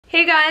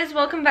Hey guys,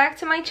 welcome back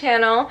to my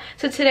channel.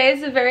 So today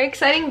is a very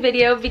exciting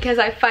video because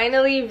I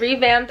finally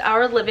revamped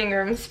our living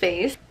room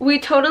space. We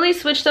totally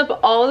switched up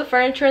all the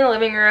furniture in the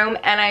living room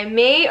and I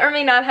may or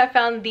may not have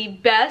found the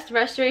best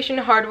restoration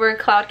hardware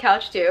cloud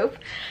couch dupe.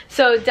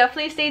 So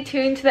definitely stay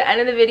tuned to the end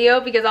of the video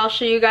because I'll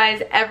show you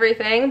guys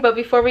everything. But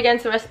before we get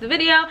into the rest of the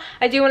video,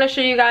 I do want to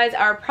show you guys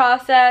our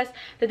process,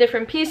 the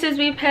different pieces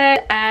we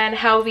picked, and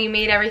how we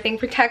made everything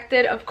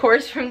protected, of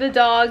course, from the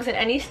dogs and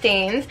any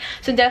stains.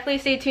 So definitely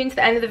stay tuned to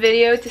the end of the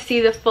video to see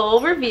the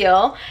full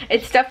reveal.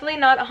 It's definitely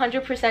not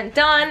 100%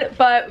 done,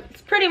 but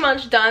it's pretty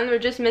much done. We're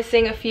just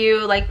missing a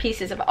few like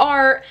pieces of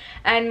art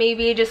and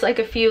maybe just like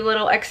a few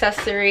little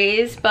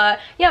accessories.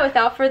 But yeah,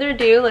 without further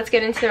ado, let's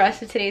get into the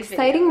rest of today's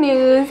video. Exciting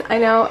news. I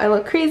know I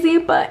look crazy,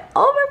 but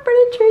all of our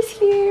furniture is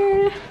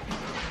here.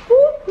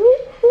 Woo, woo,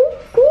 woo,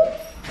 woo.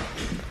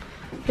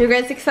 You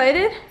guys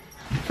excited?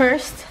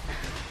 First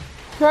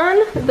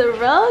one, the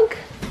rug.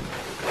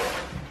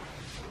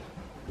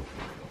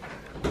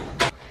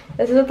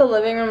 This is what the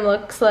living room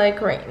looks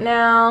like right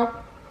now.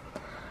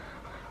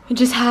 We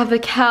just have the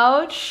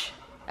couch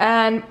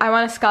and I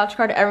want to scotch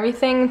guard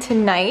everything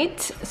tonight.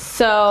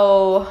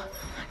 So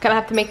gonna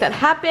have to make that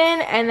happen,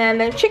 and then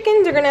the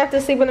chickens are gonna have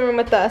to sleep in the room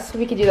with us so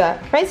we could do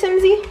that. Right,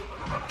 Simsy?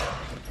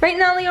 Right,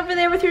 Nolly, over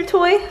there with your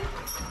toy?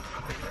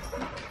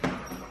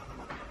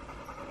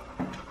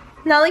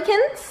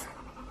 Nollykins?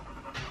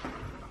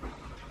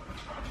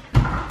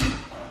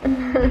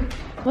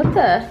 What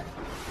the?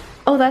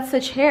 Oh, that's the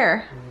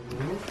chair.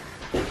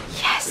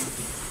 Yes!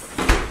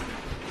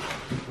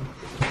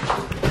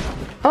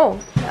 Oh,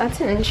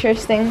 that's an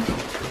interesting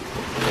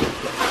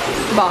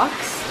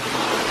box.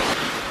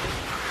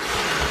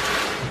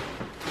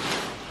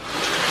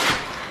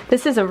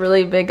 This is a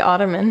really big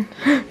ottoman.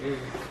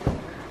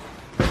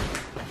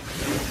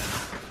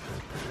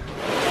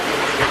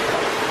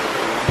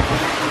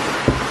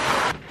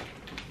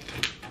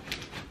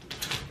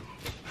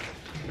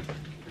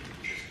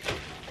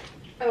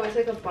 Oh, it's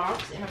like a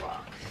box in a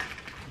box.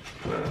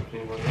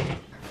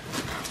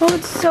 Oh,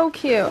 it's so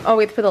cute. Oh,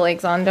 we have to put the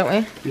legs on, don't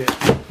we? Yeah.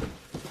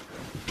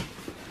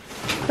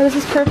 Oh, this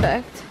is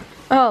perfect.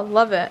 Oh,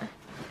 love it.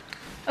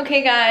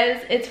 Okay,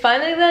 guys, it's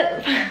finally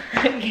that.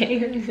 I can't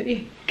even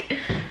speak.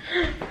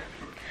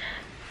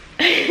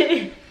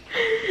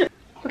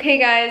 Okay,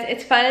 guys,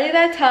 it's finally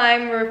that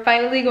time. We're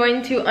finally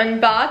going to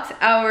unbox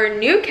our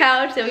new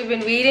couch that we've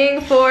been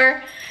waiting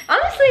for.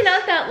 Honestly,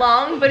 not that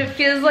long, but it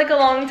feels like a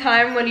long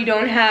time when you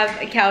don't have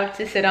a couch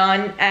to sit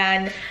on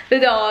and the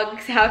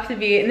dogs have to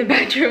be in the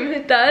bedroom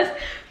with us.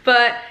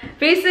 But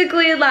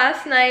basically,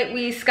 last night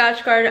we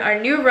scotch guarded our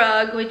new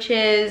rug, which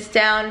is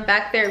down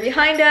back there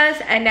behind us,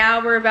 and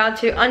now we're about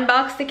to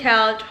unbox the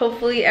couch.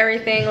 Hopefully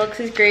everything looks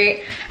as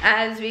great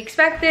as we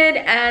expected,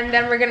 and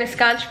then we're gonna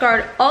scotch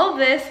guard all of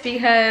this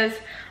because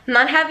I'm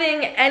not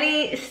having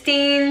any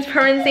stains,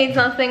 permanent stains,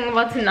 nothing. I'm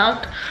about to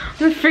knock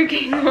on the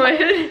freaking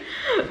wood.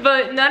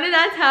 But none of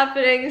that's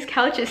happening. This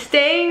couch is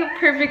staying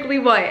perfectly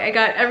white. I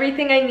got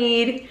everything I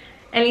need.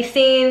 Any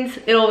stains,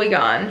 it'll be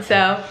gone.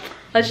 So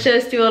let's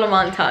just do a little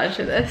montage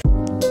of this.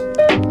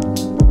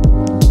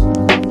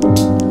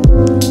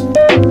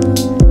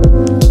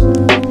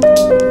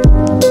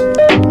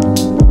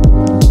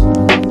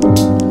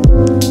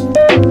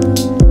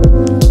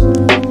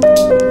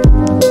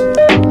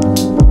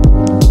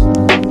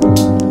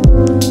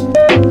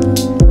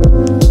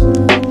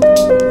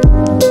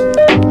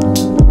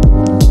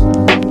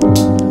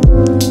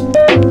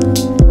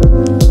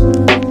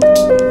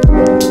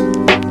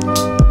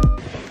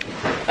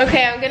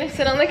 Okay, I'm gonna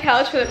sit on the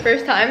couch for the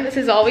first time. This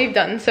is all we've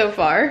done so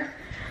far.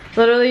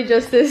 Literally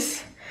just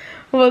this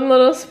one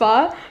little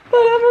spot, but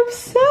I'm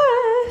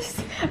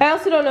obsessed. I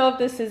also don't know if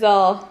this is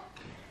all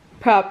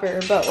proper,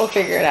 but we'll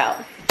figure it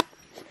out.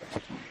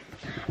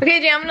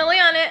 Okay, Jay, I'm gonna lay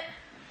on it.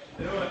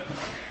 Do it.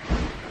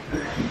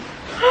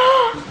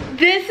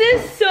 This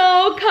is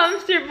so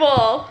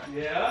comfortable.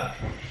 Yeah?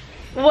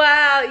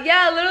 Wow,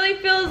 yeah, it literally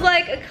feels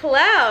like a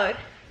cloud.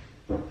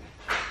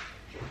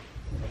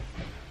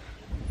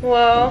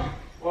 Whoa.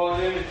 Well,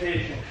 an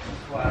imitation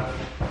cloud.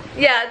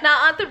 Yeah,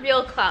 not the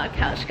real cloud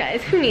couch,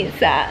 guys. Who needs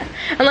that?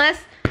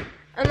 Unless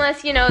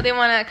you know, they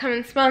want to come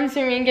and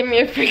sponsor me and give me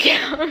a free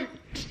couch.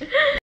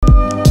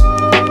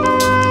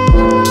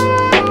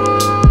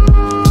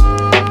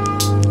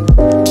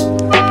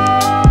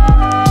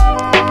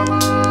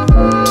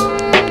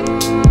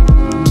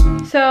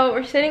 So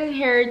we're sitting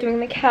here doing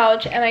the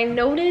couch and I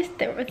noticed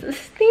there was a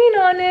stain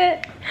on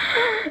it.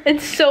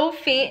 It's so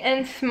faint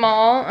and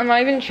small. I'm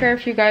not even sure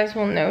if you guys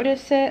will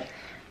notice it.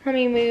 Let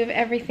me move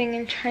everything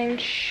and try and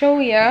show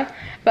you.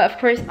 But of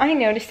course I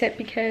noticed it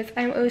because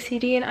I'm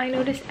OCD and I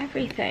notice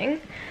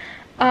everything.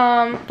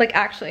 Like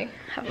actually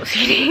have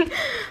OCD.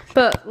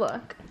 But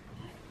look,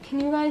 can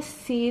you guys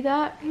see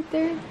that right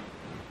there?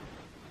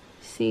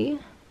 See?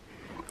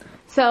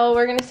 So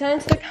we're gonna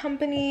send it to the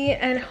company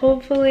and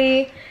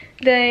hopefully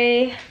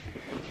they,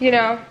 you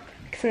know,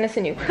 send us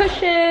a new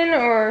cushion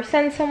or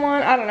send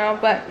someone, I don't know.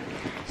 But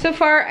so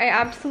far I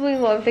absolutely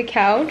love the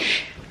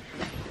couch.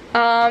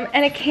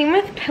 And it came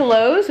with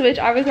pillows, which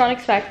I was not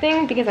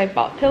expecting because I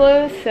bought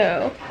pillows,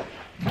 so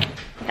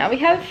now we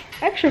have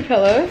extra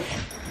pillows.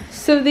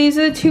 So these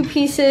are the two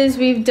pieces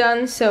we've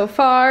done so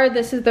far.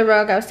 This is the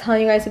rug I was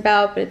telling you guys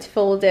about, but it's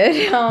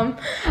folded.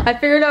 I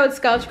figured I would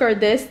scotch guard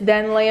this,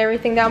 then lay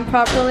everything down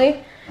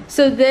properly.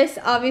 So this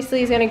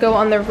obviously is gonna go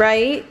on the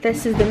right.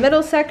 This is the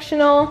middle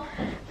sectional,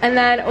 and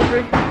then over,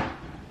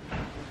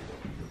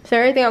 is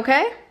everything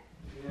okay?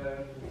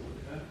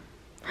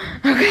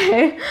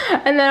 Okay,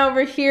 and then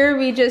over here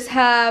we just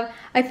have,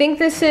 I think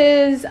this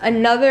is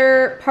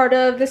another part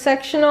of the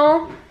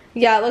sectional.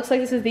 Yeah, it looks like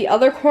this is the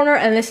other corner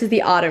and this is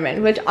the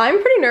ottoman, which I'm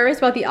pretty nervous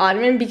about the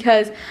ottoman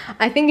because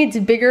I think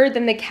it's bigger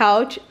than the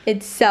couch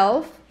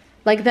itself,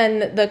 like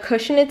than the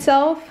cushion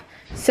itself.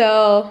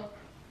 So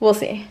we'll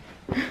see.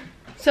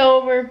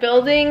 So we're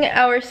building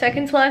our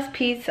second to last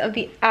piece of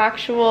the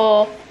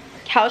actual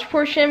couch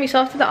portion. We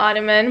still have to the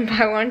ottoman, but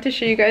I wanted to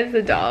show you guys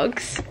the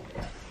dogs.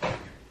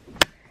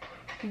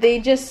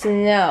 They just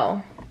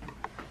know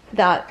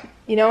that,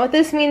 you know what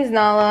this means,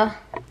 Nala?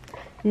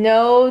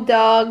 No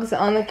dogs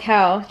on the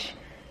couch.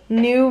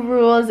 New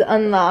rules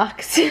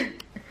unlocked.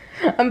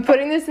 I'm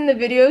putting this in the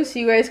video so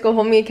you guys go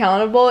hold me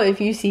accountable if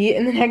you see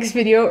in the next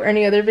video or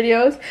any other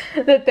videos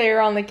that they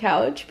are on the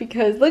couch,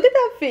 because look at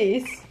that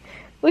face.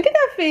 Look at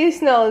that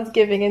face Nala's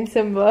giving in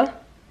Simba.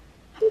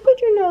 How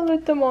could you not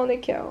let them on the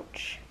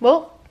couch?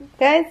 Well,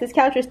 guys, this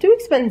couch is too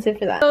expensive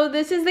for that. So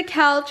this is the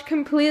couch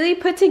completely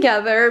put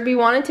together. We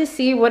wanted to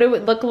see what it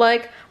would look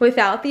like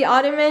without the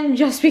ottoman,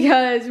 just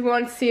because we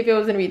wanted to see if it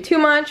was gonna be too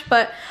much,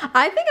 but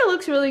I think it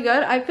looks really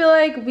good. I feel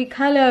like we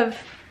kind of,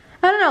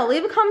 I don't know,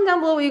 leave a comment down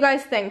below what you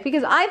guys think,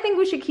 because I think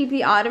we should keep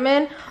the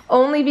ottoman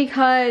only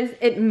because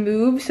it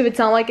moves, so it's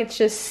not like it's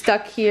just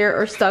stuck here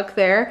or stuck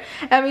there.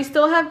 And we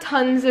still have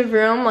tons of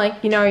room,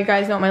 like, you know, you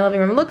guys know what my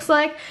living room looks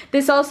like.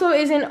 This also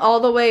isn't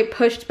all the way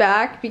pushed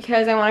back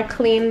because I want to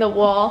clean the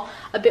wall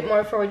a bit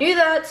more before we do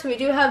that, so we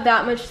do have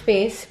that much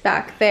space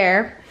back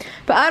there.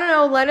 But I don't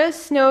know, let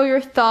us know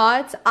your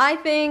thoughts. I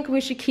think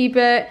we should keep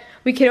it.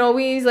 We could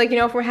always, like, you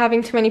know, if we're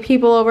having too many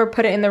people over,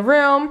 put it in the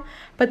room.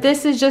 But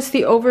this is just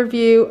the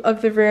overview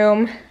of the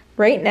room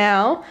right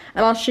now,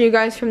 and I'll show you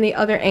guys from the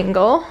other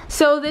angle.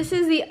 So this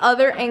is the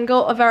other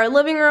angle of our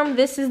living room.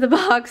 This is the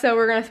box that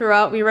we're gonna throw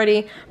out. We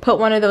already put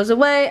one of those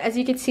away. As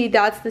you can see,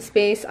 that's the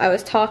space I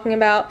was talking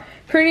about.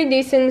 Pretty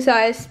decent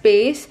sized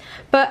space,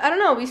 but I don't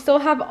know, we still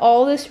have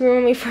all this room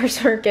when we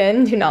first work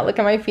in. Do not look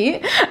at my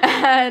feet.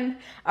 And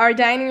our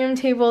dining room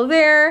table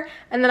there,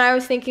 and then I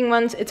was thinking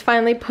once it's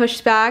finally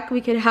pushed back,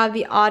 we could have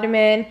the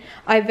ottoman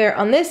either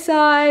on this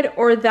side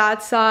or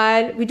that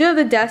side. We do have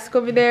the desk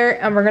over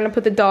there, and we're gonna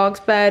put the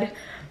dog's bed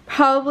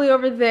probably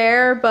over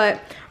there,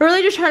 but we're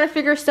really just trying to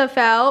figure stuff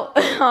out.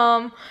 But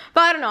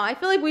I don't know, I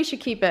feel like we should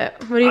keep it.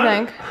 What do you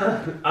think?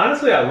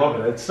 Honestly, I love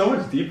it. It's so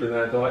much deeper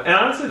than I thought. And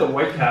honestly, the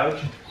white couch,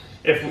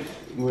 if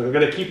we're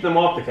gonna keep them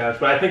off the couch,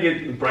 but I think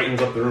it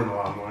brightens up the room a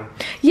lot more.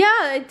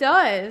 Yeah, it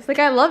does. Like,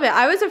 I love it.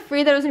 I was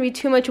afraid that it was gonna be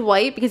too much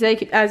white because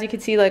as you can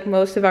see, like,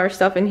 most of our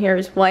stuff in here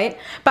is white.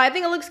 But I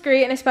think it looks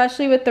great, and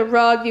especially with the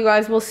rug, you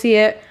guys will see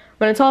it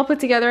when it's all put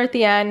together at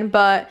the end.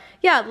 But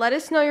yeah, let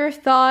us know your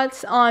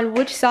thoughts on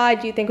which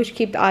side do you think we should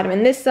keep the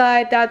ottoman. This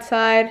side, that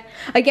side.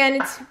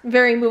 Again, it's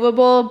very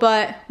movable,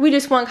 but we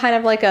just want kind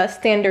of like a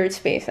standard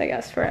space, I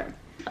guess, for it.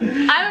 I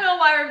don't know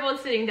why we're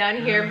both sitting down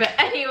here, but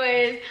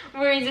anyways,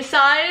 we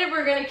decided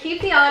we're gonna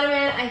keep the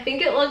ottoman. I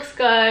think it looks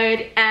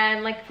good,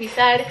 and like we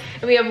said,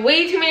 if we have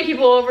way too many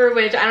people over,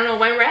 which I don't know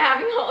when we're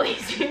having all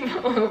these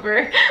people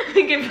over,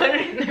 we can put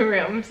it in the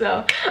room.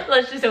 So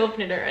let's just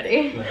open it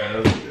already.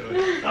 Yeah, let's do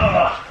it.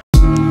 Ugh.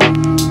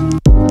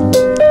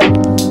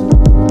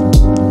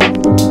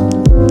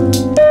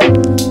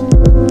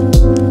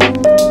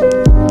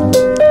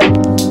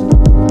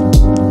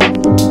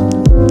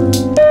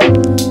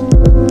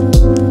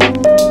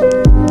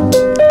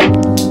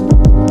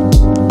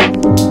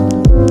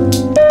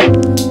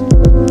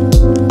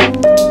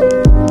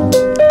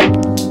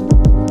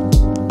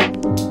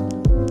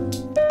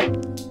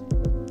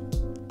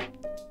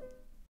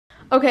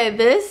 Okay,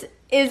 this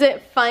is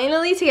it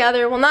finally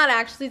together. Well, not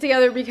actually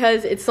together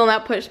because it's still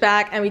not pushed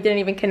back and we didn't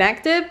even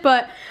connect it,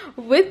 but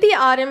with the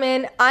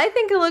ottoman, I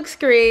think it looks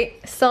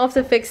great. Still have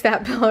to fix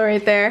that pillow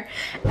right there.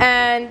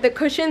 And the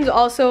cushions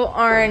also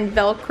aren't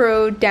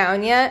Velcro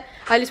down yet.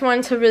 I just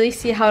wanted to really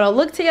see how it'll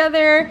look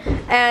together.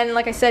 And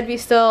like I said, we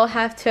still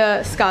have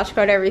to scotch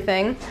guard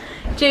everything.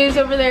 Jay's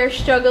over there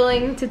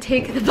struggling to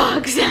take the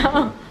box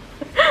out.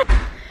 But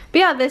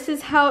yeah, this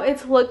is how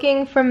it's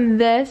looking from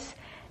this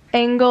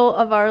angle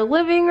of our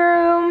living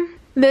room.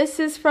 This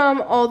is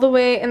from all the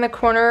way in the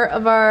corner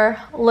of our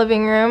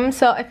living room,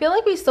 so I feel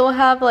like we still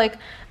have like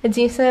a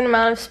decent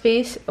amount of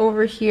space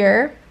over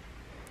here.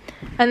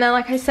 And then,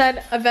 like I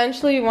said,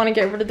 eventually we want to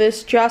get rid of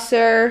this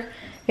dresser,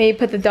 maybe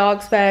put the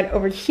dog's bed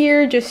over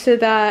here just so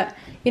that,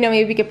 you know,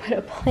 maybe we could put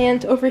a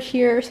plant over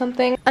here or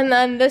something. And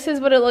then this is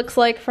what it looks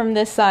like from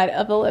this side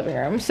of the living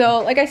room.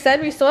 So like I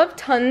said, we still have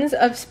tons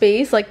of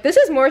space. Like, this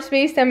is more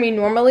space than we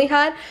normally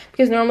had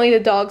because normally the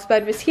dog's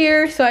bed was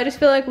here. So I just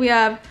feel like we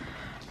have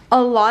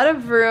a lot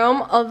of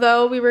room,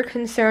 although we were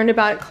concerned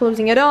about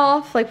closing it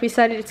off. Like we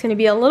said, it's gonna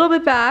be a little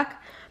bit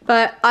back,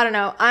 but I don't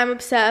know, I'm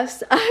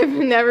obsessed. I've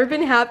never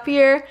been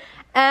happier.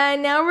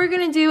 And now we're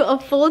gonna do a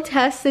full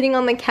test sitting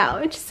on the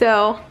couch,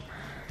 so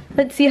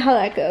let's see how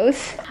that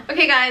goes.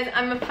 Okay guys,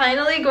 I'm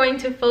finally going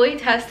to fully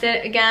test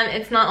it. Again,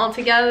 it's not all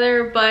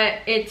together, but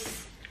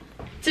it's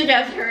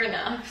together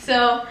enough.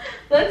 So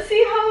let's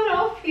see how it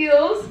all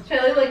feels. Should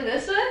I leave like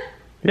this way?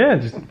 Yeah,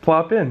 just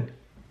plop in.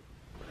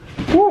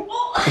 Oh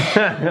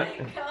my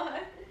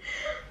god.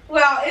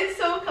 Wow, it's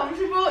so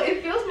comfortable.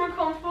 It feels more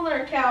comfortable than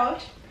our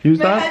couch.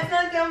 My head's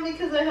not down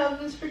because I have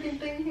this freaking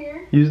thing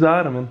here. Use the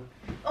ottoman.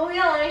 Oh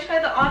yeah, let me try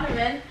the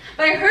ottoman.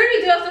 But I heard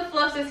we do have to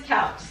fluff this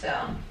couch, so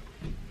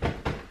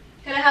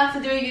gonna have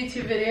to do a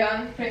YouTube video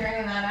on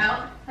figuring that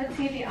out. Let's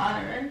see the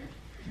ottoman.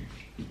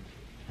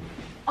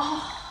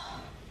 Oh,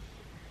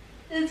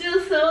 it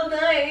feels so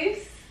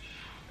nice.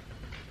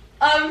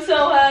 I'm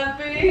so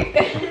happy.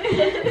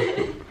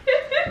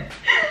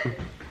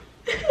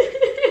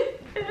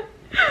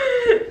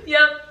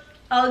 Yep,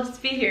 I'll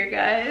just be here,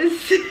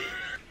 guys.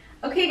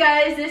 Okay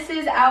guys, this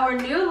is our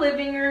new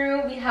living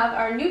room. We have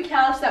our new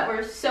couch that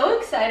we're so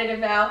excited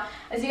about.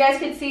 As you guys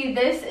can see,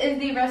 this is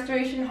the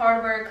Restoration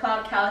Hardware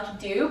Cloud Couch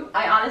Dupe.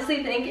 I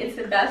honestly think it's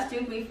the best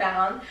dupe we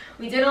found.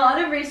 We did a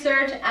lot of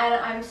research and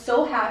I'm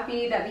so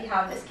happy that we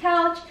have this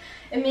couch.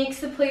 It makes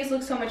the place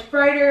look so much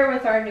brighter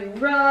with our new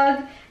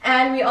rug.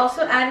 And we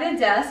also added a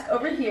desk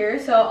over here.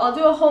 So I'll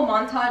do a whole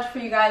montage for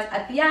you guys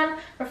at the end.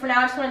 But for now,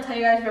 I just want to tell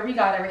you guys where we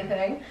got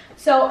everything.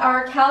 So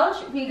our couch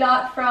we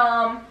got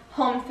from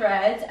Home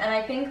Threads, and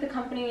I think the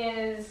company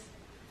is,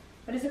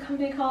 what is the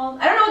company called?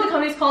 I don't know what the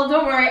company's called,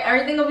 don't worry,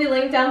 everything will be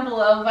linked down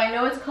below, but I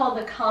know it's called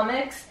the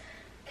Comics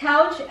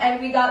Couch,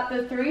 and we got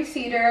the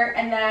 3-seater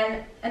and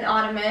then an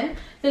ottoman.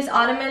 This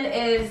ottoman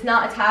is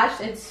not attached,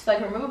 it's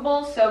like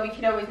removable, so we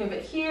can always move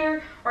it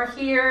here, or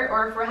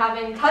if we're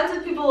having tons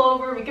of people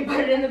over, we can put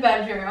it in the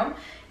bedroom.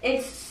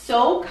 It's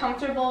so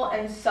comfortable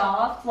and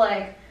soft,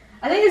 like,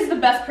 I think this is the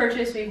best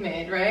purchase we've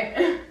made,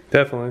 right?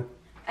 Definitely.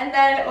 And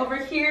then over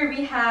here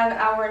we have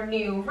our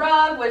new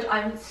rug, which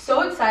I'm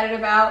so excited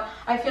about.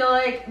 I feel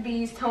like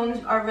these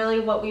tones are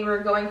really what we were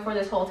going for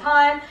this whole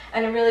time,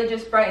 and it really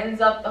just brightens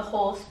up the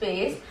whole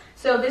space.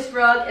 So this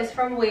rug is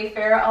from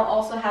Wayfair. I'll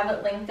also have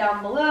it linked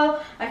down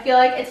below. I feel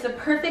like it's the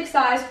perfect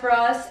size for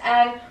us,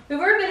 and we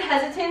were a bit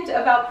hesitant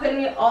about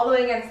putting it all the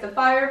way against the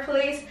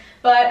fireplace,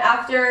 but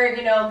after,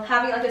 you know,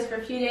 having like this for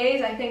a few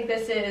days, I think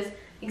this is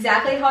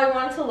exactly how I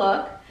want it to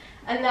look.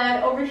 And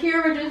then over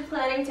here, we're just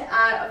planning to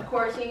add, of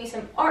course, maybe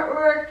some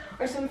artwork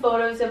or some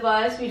photos of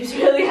us. We just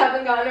really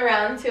haven't gotten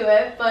around to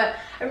it, but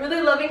I'm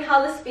really loving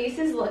how the space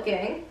is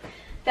looking.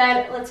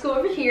 Then let's go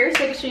over here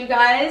so I can show you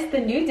guys the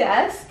new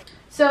desk.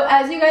 So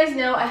as you guys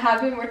know, I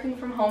have been working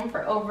from home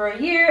for over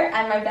a year,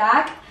 and my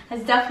back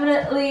has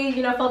definitely,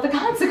 you know, felt the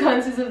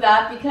consequences of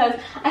that because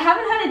I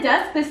haven't had a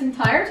desk this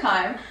entire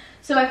time.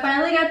 So I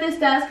finally got this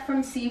desk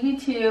from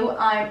CB2.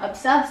 I'm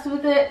obsessed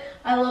with it.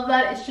 I love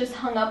that it's just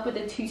hung up with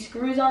the 2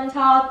 screws on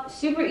top.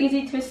 Super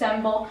easy to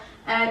assemble,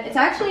 and it's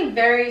actually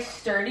very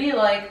sturdy,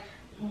 like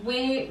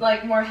way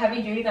more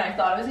heavy duty than I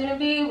thought it was gonna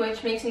be,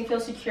 which makes me feel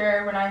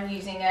secure when I'm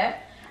using it.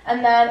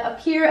 And then up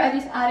here, I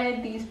just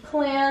added these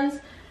plants,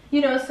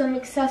 you know, some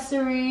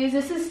accessories.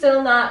 This is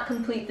still not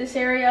complete, this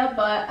area,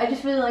 but I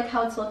just really like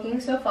how it's looking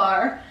so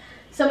far.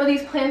 Some of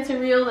these plants are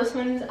real, this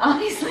one's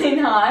obviously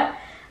not.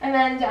 And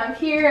then down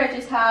here, I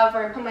just have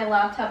where I put my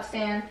laptop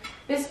stand.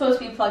 This is supposed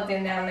to be plugged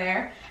in down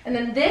there. And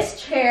then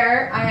this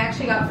chair, I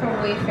actually got from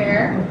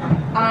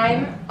Wayfair.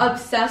 I'm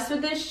obsessed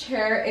with this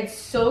chair. It's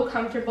so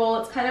comfortable.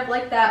 It's kind of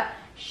like that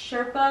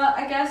Sherpa,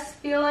 I guess,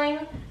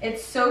 feeling.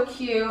 It's so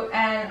cute,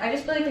 and I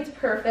just feel like it's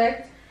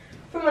perfect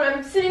for when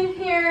I'm sitting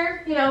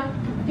here, you know,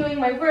 doing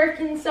my work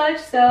and such.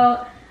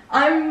 So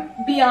I'm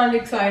beyond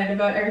excited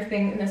about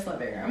everything in this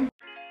living room.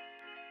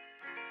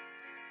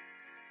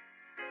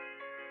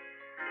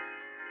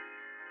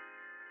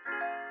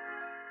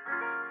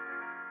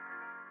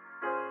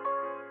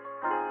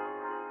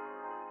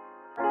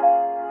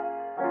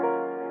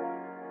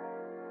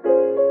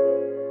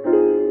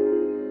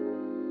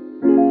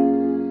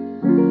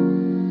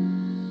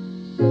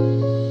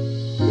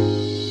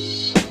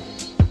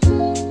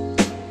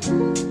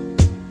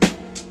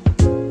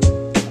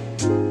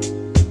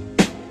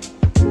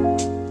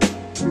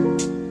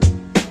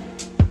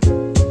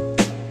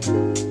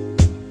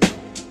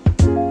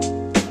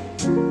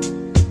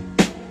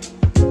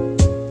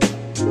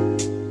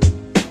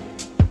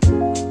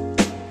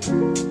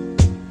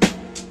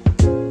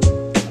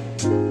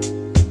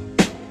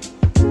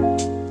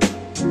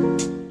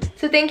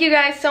 Thank you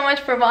guys so much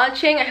for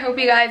watching. I hope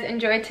you guys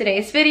enjoyed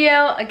today's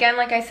video. Again,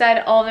 like I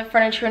said, all the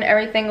furniture and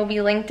everything will be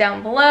linked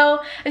down below.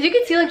 As you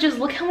can see, like, just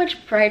look how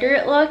much brighter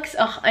it looks.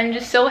 Oh, I'm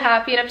just so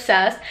happy and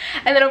obsessed.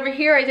 And then over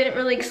here, I didn't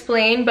really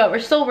explain, but we're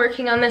still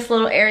working on this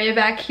little area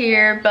back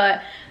here,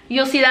 but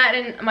you'll see that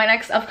in my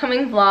next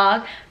upcoming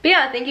vlog. But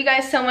yeah, thank you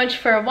guys so much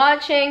for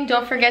watching.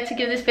 Don't forget to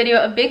give this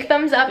video a big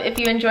thumbs up if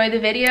you enjoyed the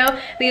video.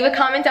 Leave a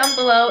comment down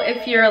below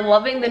if you're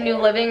loving the new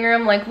living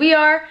room like we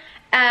are.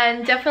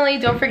 and definitely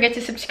don't forget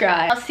to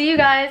subscribe. I'll see you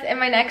guys in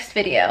my next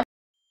video.